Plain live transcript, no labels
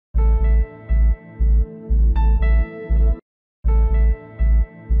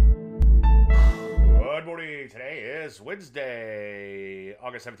is Wednesday,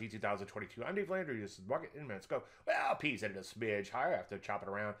 August 17, 2022. I'm Dave Landry. This is Market in Minutes. Go. Well, P's ended a smidge higher after chopping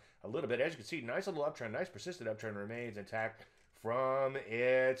around a little bit. As you can see, nice little uptrend, nice persistent uptrend remains intact from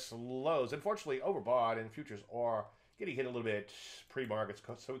its lows. Unfortunately, overbought, and futures are getting hit a little bit pre-markets,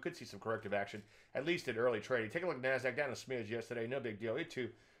 so we could see some corrective action, at least in early trading. Take a look at NASDAQ, down a smidge yesterday. No big deal. It too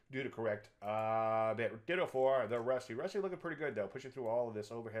due to correct a bit. Ditto for the Rusty. Rusty looking pretty good, though, pushing through all of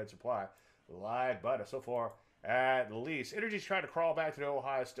this overhead supply like butter so far, at least. Energy's trying to crawl back to the old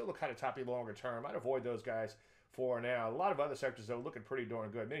highs. Still look kind of toppy longer term. I'd avoid those guys for now. A lot of other sectors, though, looking pretty darn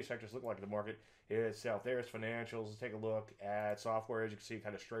good. Many sectors look like the market itself. There's financials. Let's take a look at software. As you can see,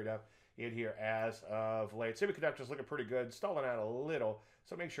 kind of straight up in here as of late. Semiconductors looking pretty good. Stalling out a little,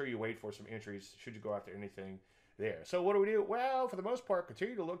 so make sure you wait for some entries should you go after anything there. So what do? Well, for the most part,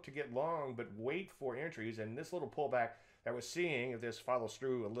 continue to look to get long, but wait for entries. And this little pullback that we're seeing, if this follows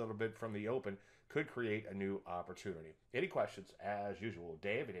through a little bit from the open, could create a new opportunity. Any questions, as usual,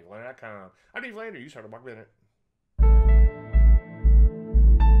 Dave at DaveLandry.com. I'm Dave Landry. You start a Market Minute.